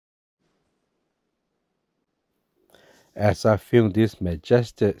As I film this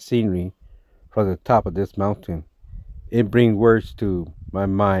majestic scenery from the top of this mountain, it brings words to my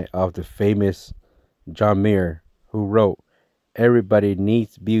mind of the famous John Muir, who wrote, "Everybody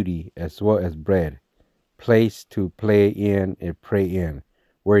needs beauty as well as bread, place to play in and pray in,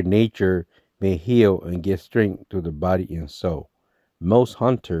 where nature may heal and give strength to the body and soul." Most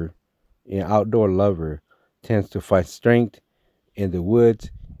hunter and outdoor lover tends to find strength in the woods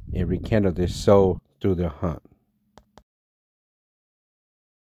and rekindle their soul through their hunt.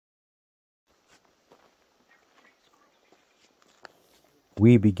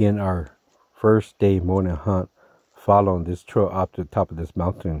 We begin our first day morning hunt following this trail up to the top of this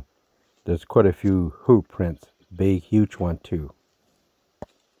mountain. There's quite a few hoof prints, big, huge one too.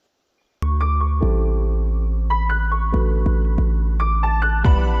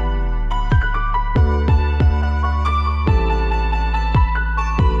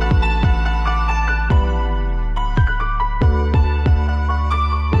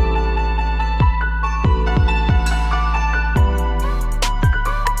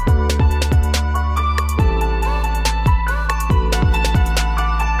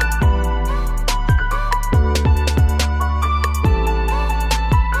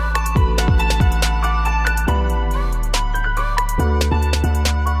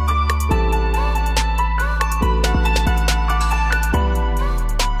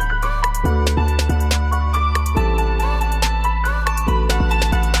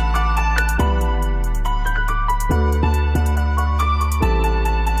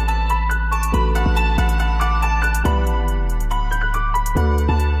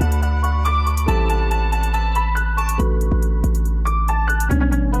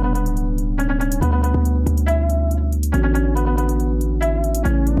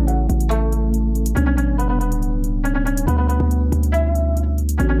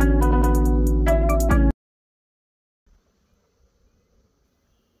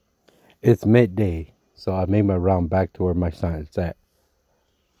 It's midday, so I made my round back to where my sign is at.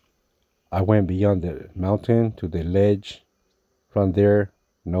 I went beyond the mountain to the ledge. From there,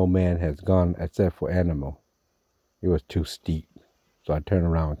 no man has gone except for animal. It was too steep, so I turned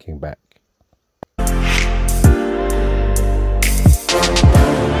around and came back.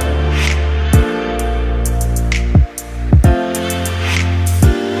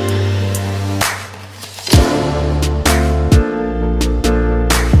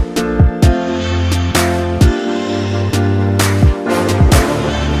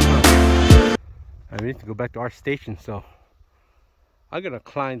 I need to go back to our station, so I'm gonna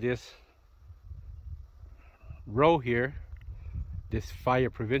climb this row here, this fire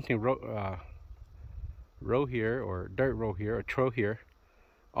preventing row here, or dirt row here, or trail here,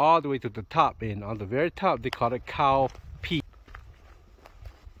 all the way to the top. And on the very top, they call it Cow Peak.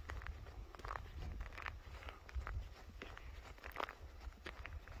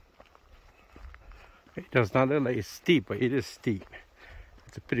 It does not look like it's steep, but it is steep.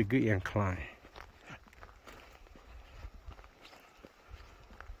 It's a pretty good incline.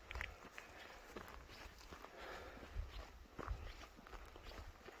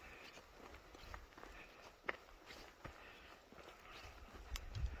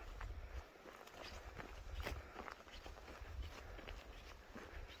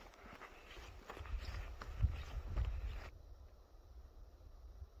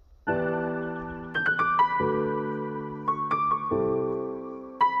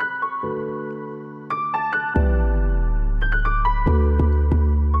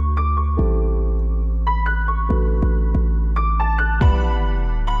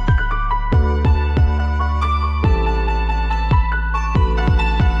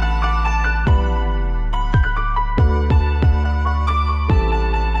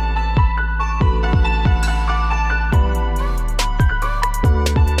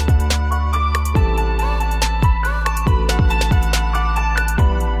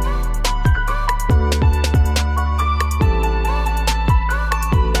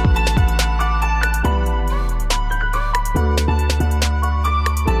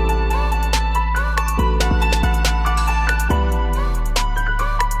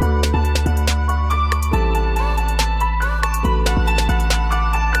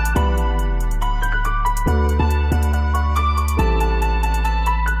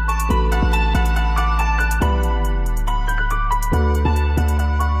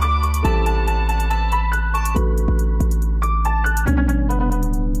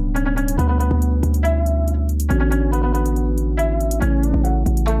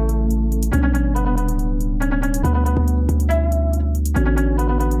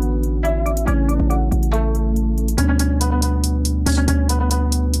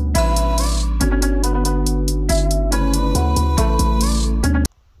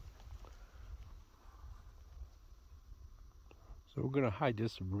 hide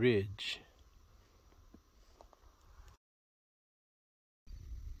this ridge.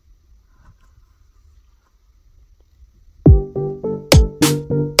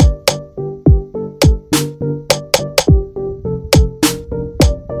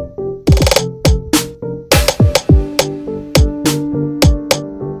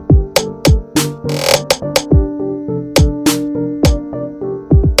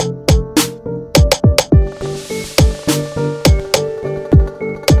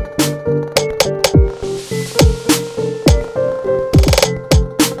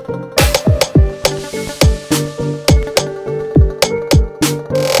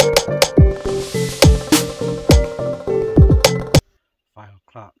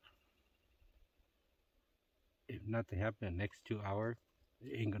 If nothing happens in the next 2 hours,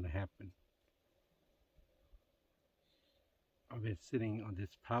 it ain't gonna happen. I've been sitting on this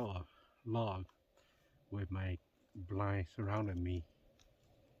pile of log with my blind surrounding me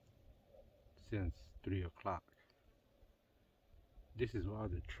since 3 o'clock. This is where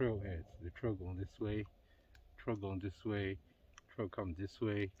the trail is. The trail going this way, trail going this way, trail comes this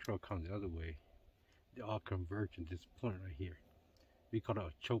way, trail comes the other way. They all converge at this point right here. We call it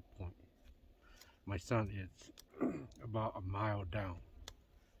a choke point. My son is about a mile down.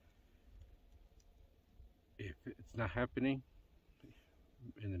 If it's not happening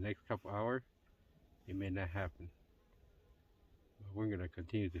in the next couple hours, it may not happen. But we're gonna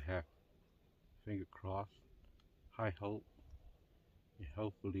continue to have finger crossed, high hope, and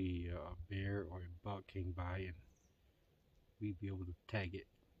hopefully a bear or a buck came by and we'd be able to tag it.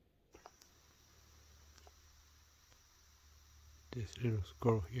 This little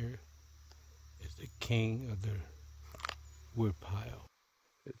squirrel here is the king of the wood pile.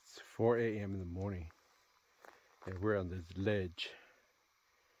 It's 4 a.m. in the morning and we're on this ledge,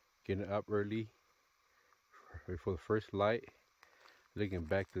 getting up early for the first light, looking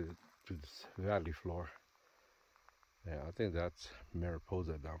back to this valley floor. Yeah, I think that's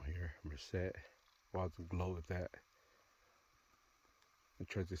Mariposa down here, Merced. Watch the glow with that. I'm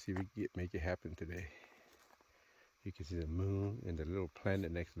trying to see if we can make it happen today. You can see the moon and the little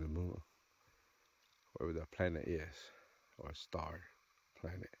planet next to the moon, wherever that planet is, or a star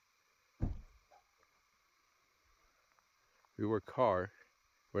planet. We work hard.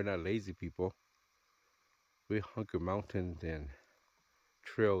 We're not lazy people. We hunker mountains and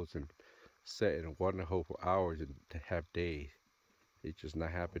trails and sit in a watering hole for hours and to have days. It's just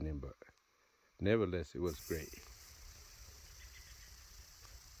not happening, but nevertheless, it was great.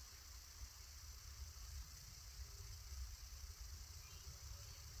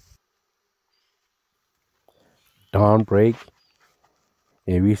 Dawn break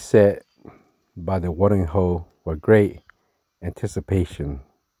and we sat by the watering hole with great anticipation,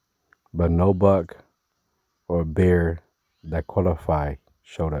 but no buck or bear that qualified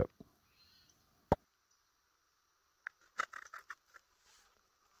showed up.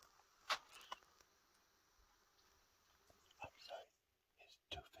 Outside is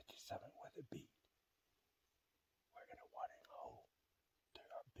 2:57 with a beat. We're in a watering hole. There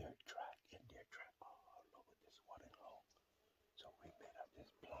are bear track and deer track all over this watering hole. So we made up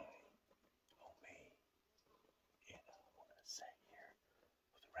this plan, homemade, and we're gonna sit here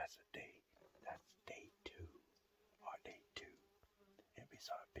for the rest of the day. That's day 2, or day 2. And we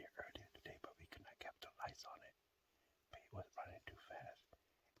saw a bear earlier today, but we could not capitalize on it. But it was running too fast.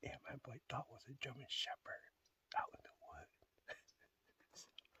 And my boy thought it was a German Shepherd out in the woods.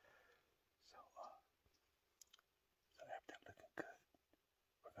 So after looking good,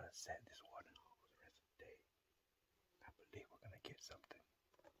 we're gonna set this water hole for the rest of the day. I believe we're gonna get something.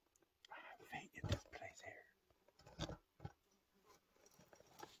 I have faith in this place here.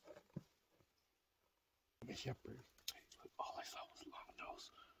 The shepherd. All I saw was long nose,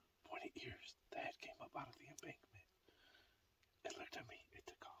 pointy ears. The head came up out of the embankment. It looked at me. It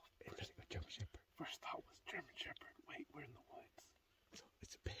took off. It was a German Shepherd. First thought was German Shepherd. Wait, we're in the woods. So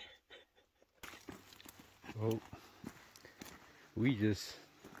it's a bear. Well, we just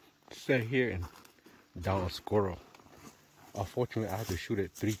sat here and down a squirrel. Unfortunately, I had to shoot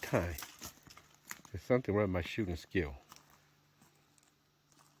it 3 times. There's something wrong with my shooting skill.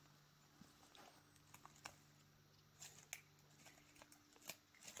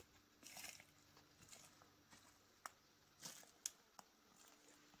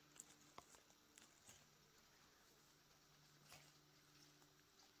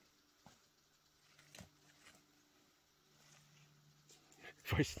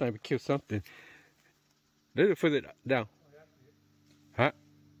 First time we kill something. A little further down. Huh?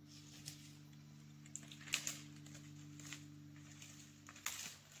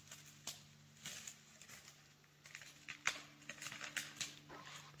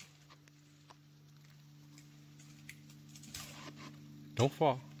 Don't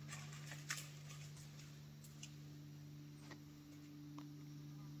fall.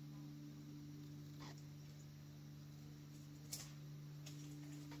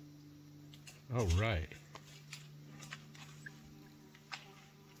 All right.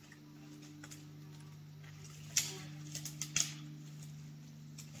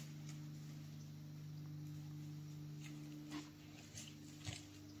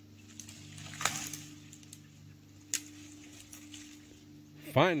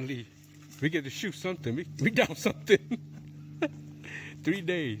 Finally, we get to shoot something. We down something. 3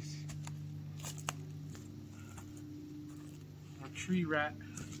 days. A tree rat.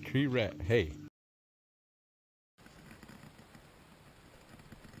 Tree rat. Hey.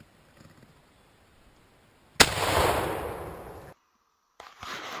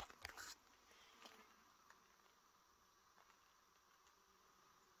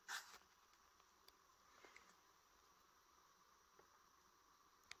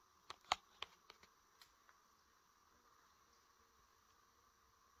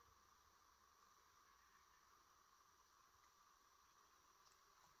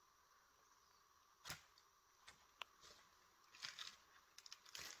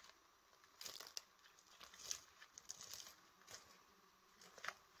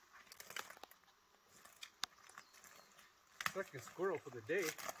 Second squirrel for the day.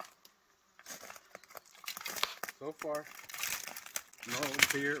 So far, no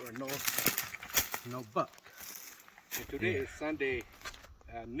deer or no buck. And today is Sunday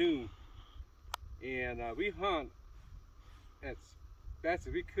noon, and we hunt as fast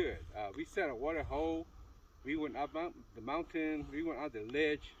as we could. We set a water hole. We went up the mountain. We went on the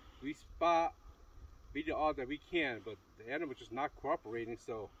ledge. We spot. We did all that we can, but the animal just not cooperating.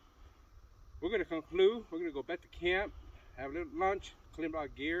 So we're gonna conclude. We're gonna go back to camp, have a little lunch, clean our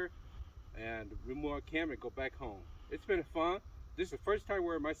gear, and remove our camp and go back home. It's been fun. This is the first time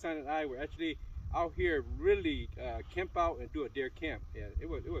where my son and I were actually out here really camp out and do a deer camp. Yeah, it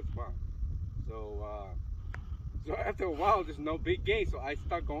was fun. So so after a while, there's no big game, so I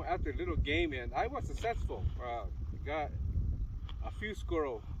started going after little game, and I was successful. Got a few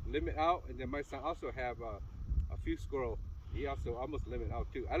squirrel limit out, and then my son also have a few squirrel. He also almost limit out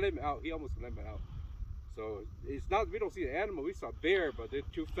too. I limit out, he almost limit out. So it's not, we don't see the animal, we saw bear, but they're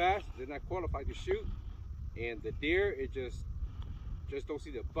too fast, they're not qualified to shoot. And the deer, it just don't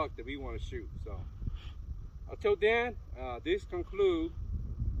see the buck that we want to shoot. So until then, this concludes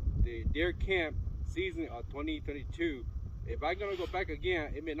the deer camp season of 2022. If I'm gonna go back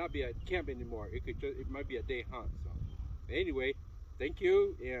again, it may not be a camp anymore. It might be a day hunt. So anyway, thank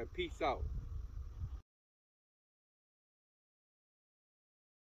you and peace out.